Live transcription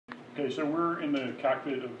Okay, so we're in the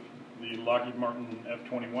cockpit of the Lockheed Martin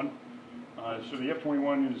F-21. So the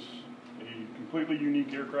F-21 is a completely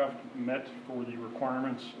unique aircraft met for the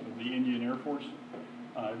requirements of the Indian Air Force.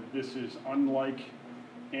 This is unlike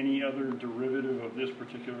any other derivative of this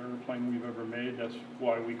particular airplane we've ever made. That's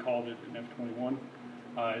why we called it an F-21.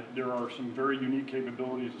 There are some very unique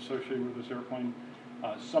capabilities associated with this airplane.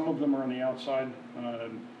 Some of them are on the outside.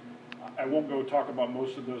 I won't go talk about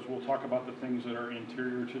most of those. We'll talk about the things that are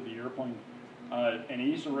interior to the airplane. An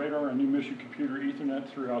ESA radar, a new mission computer Ethernet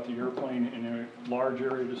throughout the airplane in a large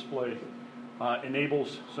area display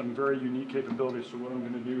enables some very unique capabilities. So what I'm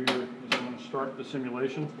going to do here is I'm going to start the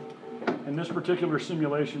simulation. In this particular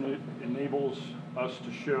simulation, it enables us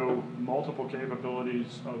to show multiple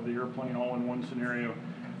capabilities of the airplane all in one scenario.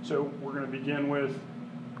 So we're going to begin with,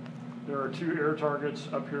 there are two air targets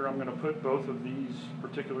up here. I'm going to put both of these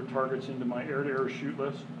particular targets into my air-to-air shoot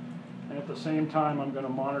list. And at the same time, I'm going to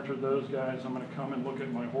monitor those guys. I'm going to come and look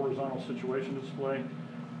at my horizontal situation display.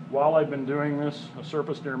 While I've been doing this, a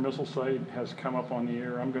surface-to-air missile site has come up on the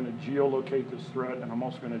air. I'm going to geolocate this threat, and I'm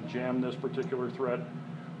also going to jam this particular threat.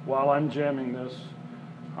 While I'm jamming this,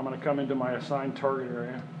 I'm going to come into my assigned target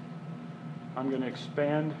area. I'm going to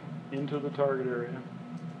expand into the target area,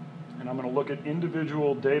 and I'm going to look at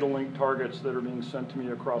individual data link targets that are being sent to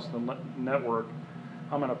me across the network.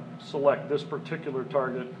 I'm going to select this particular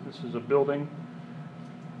target. This is a building.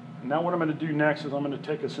 And now what I'm going to do next is I'm going to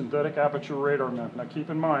take a synthetic aperture radar map. Now keep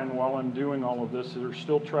in mind, while I'm doing all of this, they're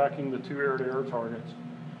still tracking the two air-to-air targets.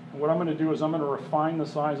 And what I'm going to do is I'm going to refine the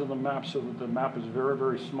size of the map so that the map is very,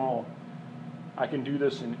 very small. I can do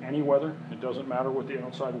this in any weather. It doesn't matter what the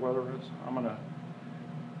outside weather is. I'm going to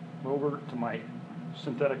move over to my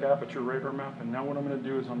synthetic aperture radar map, and now what I'm going to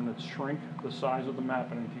do is I'm going to shrink the size of the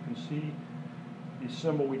map. And if you can see the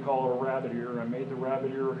symbol we call a rabbit ear, I made the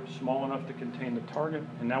rabbit ear small enough to contain the target,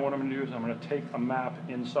 and now what I'm going to do is I'm going to take a map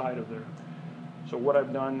inside of there. So what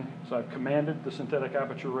I've done is I've commanded the synthetic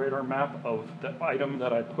aperture radar map of the item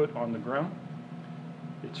that I put on the ground.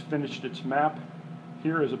 It's finished its map.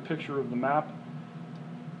 Here is a picture of the map.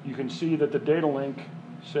 You can see that the data link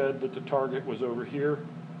said that the target was over here.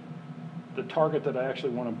 The target that I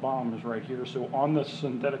actually want to bomb is right here. So on the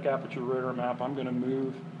synthetic aperture radar map, I'm going to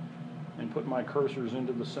move and put my cursors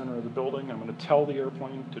into the center of the building. I'm going to tell the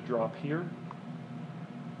airplane to drop here.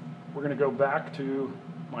 We're going to go back to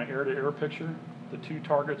my air-to-air picture. The two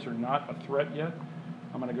targets are not a threat yet.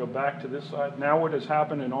 I'm going to go back to this side. Now what has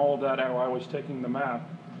happened in all of that, how I was taking the map,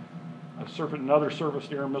 another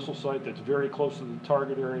surface-to-air missile site that's very close to the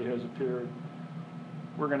target area has appeared.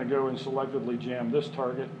 We're going to go and selectively jam this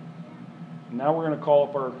target. Now we're going to call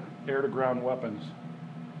up our air-to-ground weapons.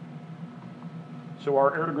 So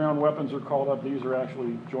our air-to-ground weapons are called up. These are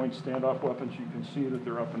actually joint standoff weapons. You can see that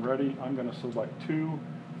they're up and ready. I'm going to select two,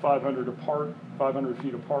 500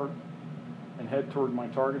 feet apart, and head toward my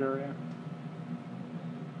target area.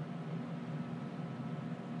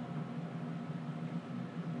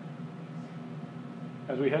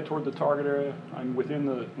 As we head toward the target area, I'm within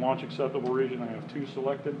the launch acceptable region. I have two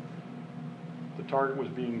selected. The target was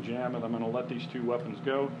being jammed, and I'm going to let these two weapons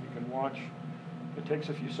go. You can watch. It takes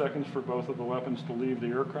a few seconds for both of the weapons to leave the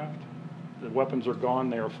aircraft. The weapons are gone,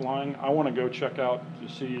 they are flying. I want to go check out to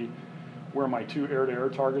see where my two air-to-air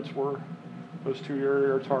targets were. Those two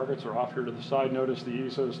air-to-air targets are off here to the side. Notice the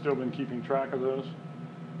ESA has still been keeping track of those.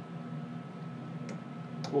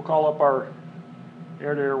 We'll call up our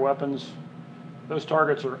air-to-air weapons. Those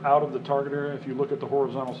targets are out of the target area. If you look at the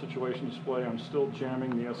horizontal situation display, I'm still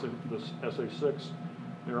jamming the SA-6.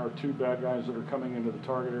 There are two bad guys that are coming into the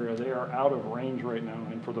target area. They are out of range right now,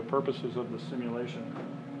 and for the purposes of the simulation,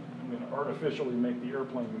 I'm going to artificially make the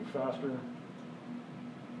airplane move faster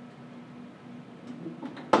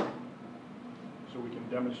so we can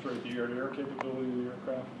demonstrate the air-to-air capability of the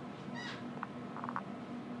aircraft.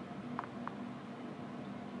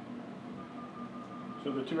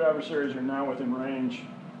 So the two adversaries are now within range.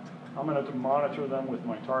 I'm going to have to monitor them with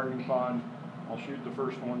my targeting pod. I'll shoot the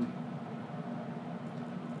first one.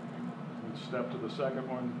 Step to the second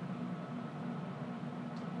one.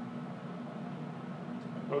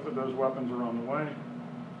 Both of those weapons are on the way.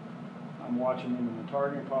 I'm watching them in the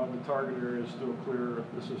targeting pod. The target area is still clear.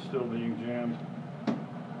 This is still being jammed.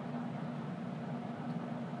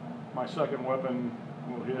 My second weapon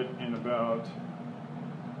will hit in about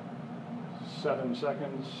 7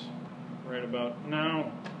 seconds, right about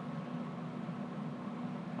now.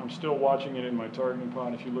 I'm still watching it in my targeting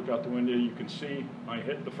pod. If you look out the window, you can see I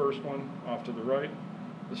hit the first one off to the right.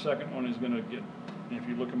 The second one is going to get, if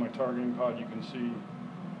you look at my targeting pod, you can see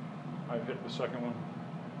I've hit the second one.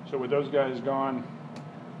 So with those guys gone,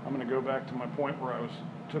 I'm going to go back to my point where I was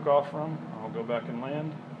took off from. I'll go back and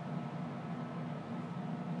land.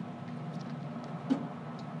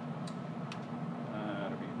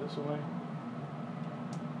 That'll be this way.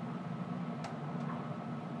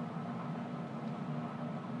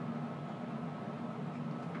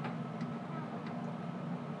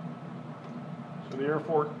 So the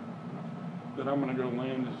airport that I'm going to go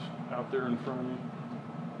land is out there in front of me.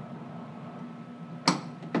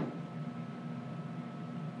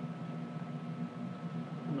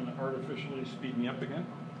 I'm going to artificially speed me up again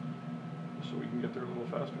so we can get there a little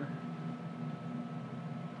faster.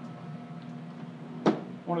 I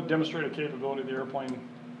want to demonstrate a capability of the airplane,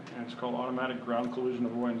 and it's called automatic ground collision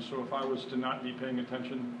avoidance. So if I was to not be paying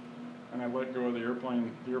attention and I let go of the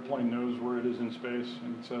airplane knows where it is in space,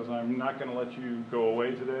 and it says, I'm not going to let you go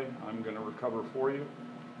away today, I'm going to recover for you.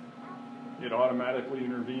 It automatically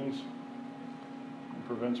intervenes and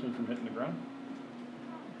prevents me from hitting the ground.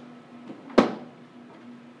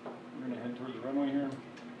 We're going to head towards the runway here.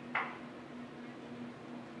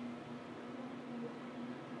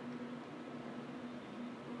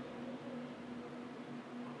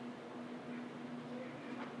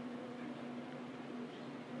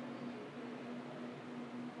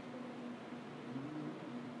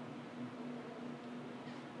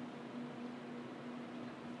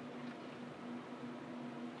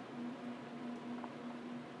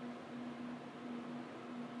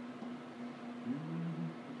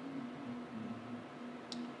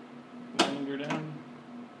 Lander down.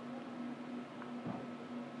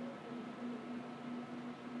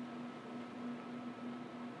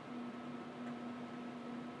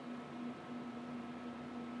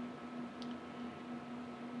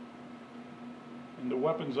 And the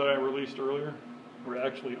weapons that I released earlier were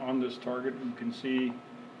actually on this target. You can see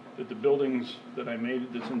that the buildings that I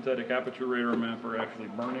made the synthetic aperture radar map are actually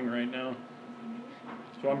burning right now.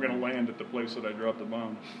 So I'm going to land at the place that I dropped the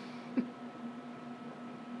bomb.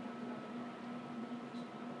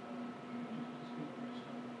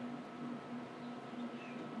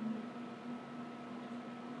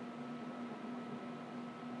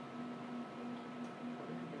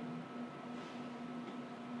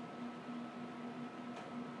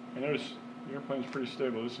 And notice the airplane's pretty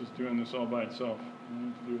stable. This is doing this all by itself. All you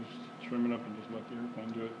have to do is trim it up and just let the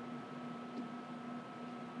airplane do it.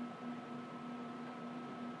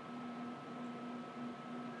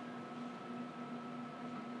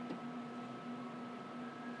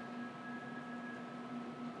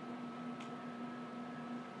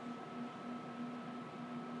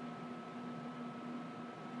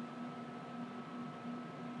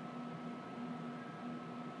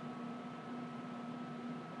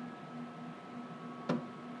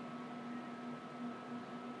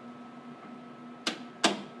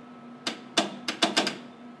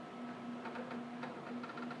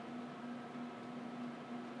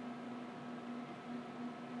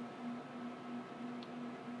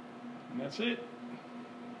 And that's it.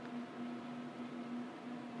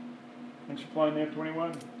 Thanks for flying the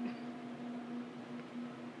F-21.